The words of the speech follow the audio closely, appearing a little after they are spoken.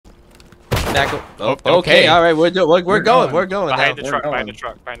Back. Oh, Okay. All right. We're going. We're going. Behind Now. the truck. Behind the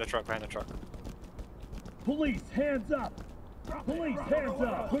truck. Behind the truck. Behind the truck. Police, hands up! Police, hands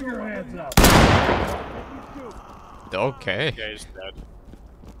up! Put your hands up! Okay. Yeah, he's dead.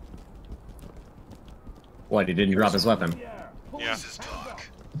 What? He didn't drop his weapon. Yeah.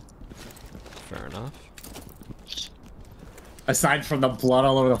 Fair enough. Aside from the blood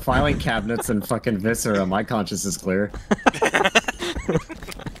all over the filing cabinets and fucking viscera, my conscience is clear.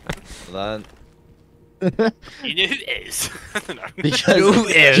 Hold on. You know who is? No. Because Who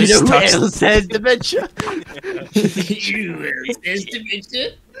is you know who touched- else has dementia?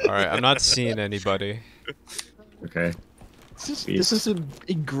 Alright, I'm not seeing anybody. Okay. This is Alright,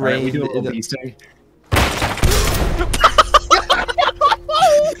 we ingrained do a in little the... beasting.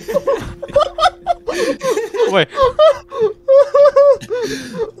 Wait.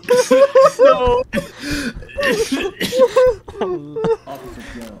 No.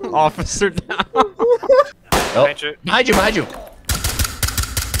 Officer down. Oh, Behind you. behind you, behind you.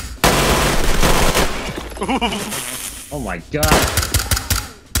 Oh my god.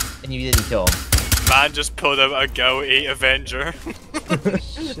 And you didn't kill him. Man just pulled out a Go 8 Avenger.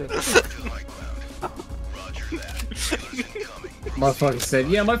 Motherfucker said,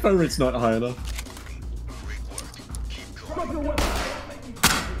 yeah, my phone rate's not high enough.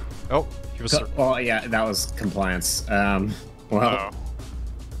 Oh, he was. Oh yeah, that was compliance. Well, Oh.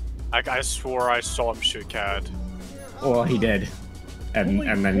 I swore I saw him shoot Cad. well, he did. And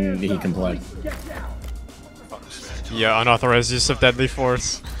then he complied. Yeah, unauthorized use of deadly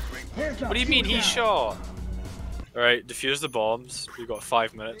force. What do you mean he shot? Alright, defuse the bombs. We've got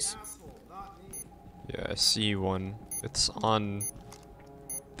 5 minutes. Yeah, I see one. It's on.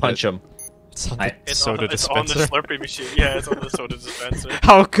 Punch him. It's on the It's soda on the dispenser. Slurpee machine. Yeah, it's on the soda dispenser.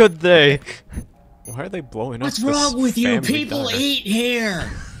 How could they? Why are they blowing What's up? this wrong with you? family People diner? eat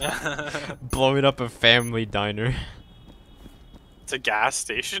here! Blowing up a family diner. It's a gas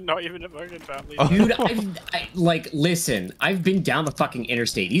station, not even a fucking family. Oh. Dude, like, listen, I've been down the fucking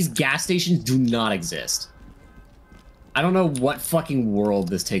interstate. These gas stations do not exist. I don't know what fucking world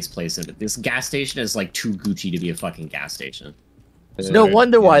this takes place in, but this gas station is like too Gucci to be a fucking gas station. No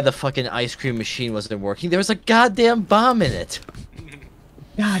wonder why the fucking ice cream machine wasn't working. There was a goddamn bomb in it.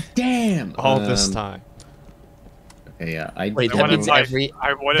 God damn! All this time. Okay, yeah, Wait, I that wanted means my- every...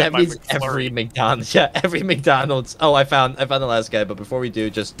 I wanted That my means McFlurry. every McDonald's. Yeah, every McDonald's. Oh, I found the last guy. But before we do,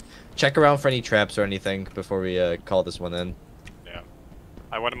 just check around for any traps or anything before we call this one in. Yeah.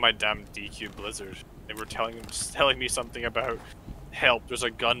 I wanted my damn DQ Blizzard. They were telling me something about help. There's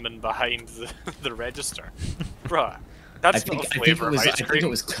a gunman behind the register. Bruh, that's not a flavor of ice I think cream. it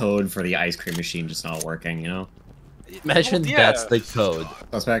was code for the ice cream machine just not working, you know? Imagine Well, yeah. that's the code.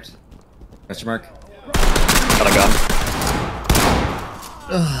 Suspect? Question mark? Got a gun.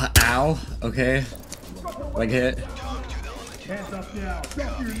 Ow. Okay. Leg hit. Hands up now!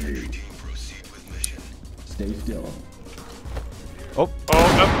 Drop your knees! Stay still. Oh,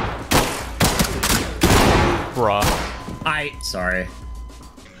 Oh, no. bruh. Sorry.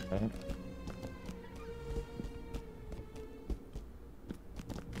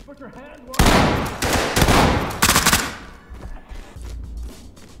 Put your hand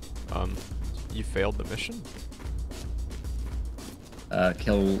You failed the mission?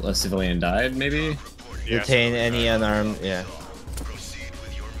 Kill a civilian died, maybe? Yes. Detain any unarmed. Yeah.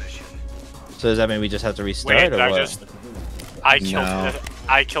 So does that mean we just have to restart, Wait, or I what? just... I killed, No.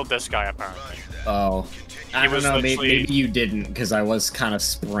 I killed this guy, apparently. Oh. I don't was know, literally- maybe you didn't, because I was kind of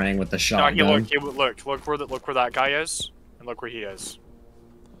spraying with the No, shotgun. look where that guy is, and look where he is.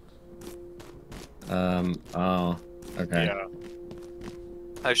 Oh. Okay. Yeah.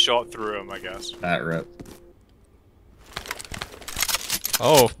 I shot through him, I guess. That rip.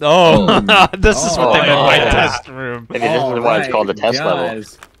 Oh, this is what they meant by yeah. test room. Maybe this is why it's called the test level.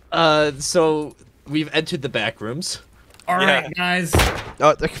 level. So we've entered the back rooms. Alright, Yeah. guys.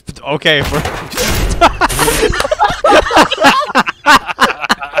 Oh, okay.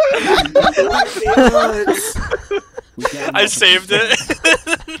 I saved it.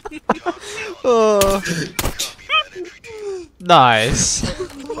 Oh. Nice.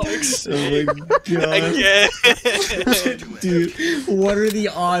 Oh my god. Again. Dude, what are the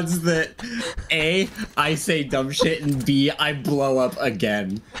odds that A, I say dumb shit, and B, I blow up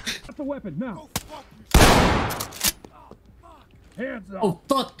again? Drop the weapon now! Hands up! Oh,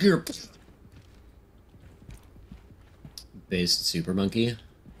 fuck your... Based super monkey?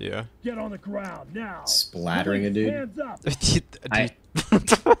 Yeah. Get on the ground now! Splattering a dude? Hands up! I-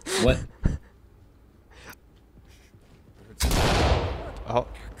 What? Oh,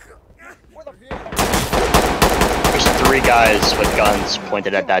 There's 3 guys with guns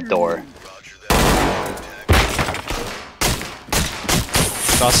pointed at that door.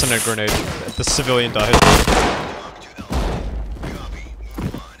 Tossing a grenade. The civilian died.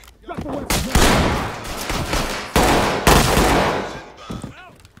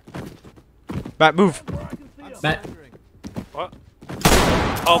 Matt, move! Matt. What?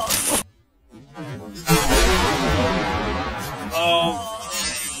 Oh. Oh.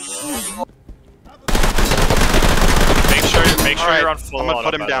 Make sure you're on full. I'm gonna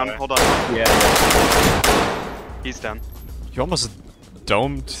put him down. Hold on. Yeah. He's down. You almost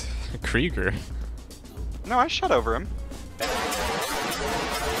domed Krieger. No, I shot over him. I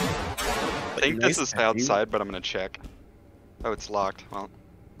think this is outside, but I'm gonna check. Oh, it's locked. Well,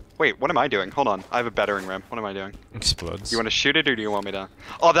 wait, what am I doing? Hold on, I have a battering ram. What am I doing? Explodes. You want to shoot it or do you want me to?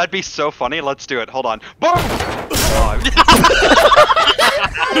 Oh, that'd be so funny. Let's do it. Hold on. Boom!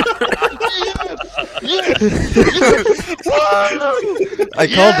 I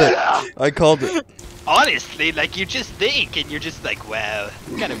called it. I called it. Honestly, like you just think, and you're just like, wow,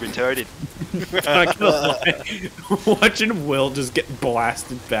 kind of retarded. Not gonna lie. Watching Will just get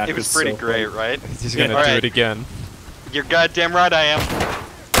blasted back. It was pretty great, right? He's gonna do it again. You're goddamn right, I am.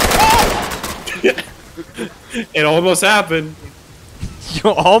 It almost happened. You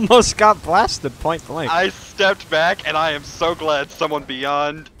almost got blasted point blank. I stepped back, and I am so glad someone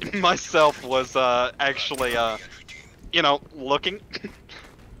beyond myself was actually, you know, looking.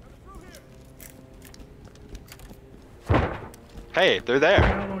 Hey, they're there.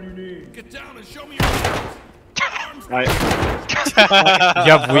 Get down and show me I...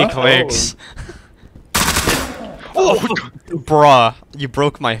 You have weak legs. Oh, Bruh, you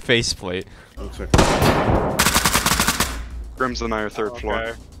broke my faceplate. Grim's and I are third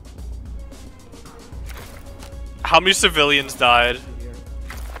floor. How many civilians died?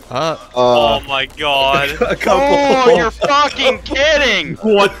 Oh my god. A couple. Oh, you're fucking kidding!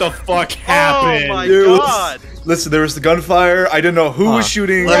 What the fuck happened? Oh my god! Listen, there was the gunfire. I didn't know who was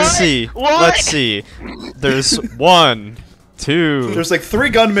shooting. Let's see. What? Let's see. There's 1, 2. There's like 3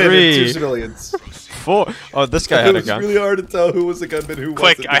 gunmen and 2 civilians. 4. Oh, this guy had a gun. It was really hard to tell who was the gunman, who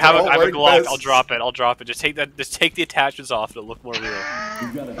Quick, wasn't. I have a wearing Glock. vests. I'll drop it. I'll drop it. Just take that. Just take the attachments off. It'll look more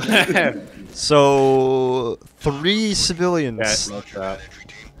real. So 3 civilians.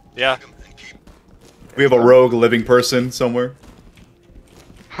 Yeah. We have a rogue living person somewhere.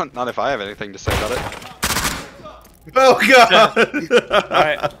 Not if I have anything to say about it. Oh god!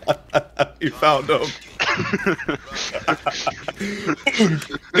 Alright. You found him.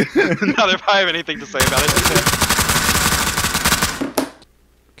 Not if I have anything to say about it.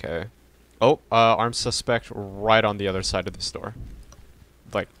 Okay. Oh, armed suspect right on the other side of this door.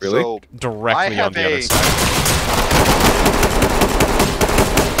 Like, really? So, directly on the other side.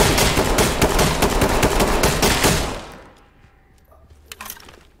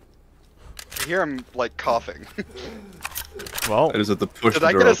 I hear him like coughing. Well, That is at the push. Did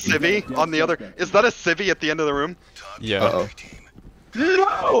I get a civvy on the other? Is that a civvy at the end of the room? yeah. Uh No!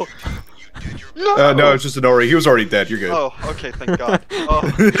 oh. No, it's just an Ori. He was already dead. You're good. Oh, okay, thank God. Oh.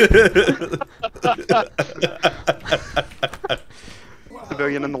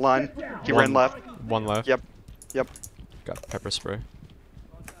 Civilian in the line. He ran left. 1 left. Yep. Yep. Got pepper spray.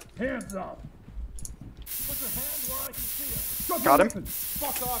 Hands up. Put your hand where I can see it. Got him.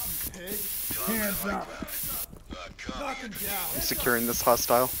 Fuck off, you pig. Hands up. Knock him down. I'm securing this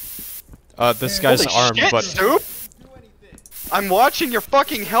hostile. This guy's Holy armed, shit, but Stoop! I'm watching your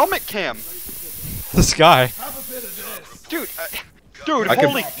fucking helmet cam! this guy. Have a bit of this. Dude, dude, I can-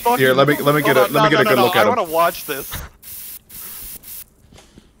 holy fucking... Here, let me get Hold a on, let me get a good look at I him. wanna watch this.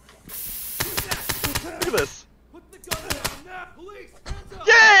 Look at this. Put the gun down now. Police, hands up.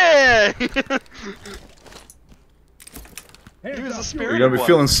 Yeah! Hands He was a up. spirited You're gonna be one.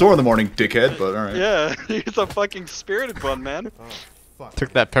 feeling sore in the morning, dickhead. But all right. Yeah, he's a fucking spirited one, man.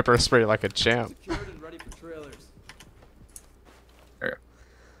 Took that pepper spray like a champ. There.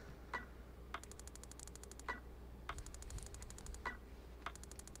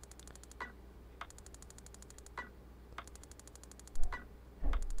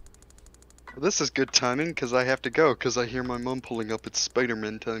 This is good timing, because I have to go, because I hear my mom pulling up. It's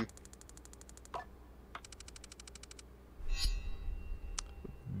Spider-Man time.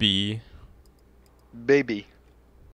 B. Baby.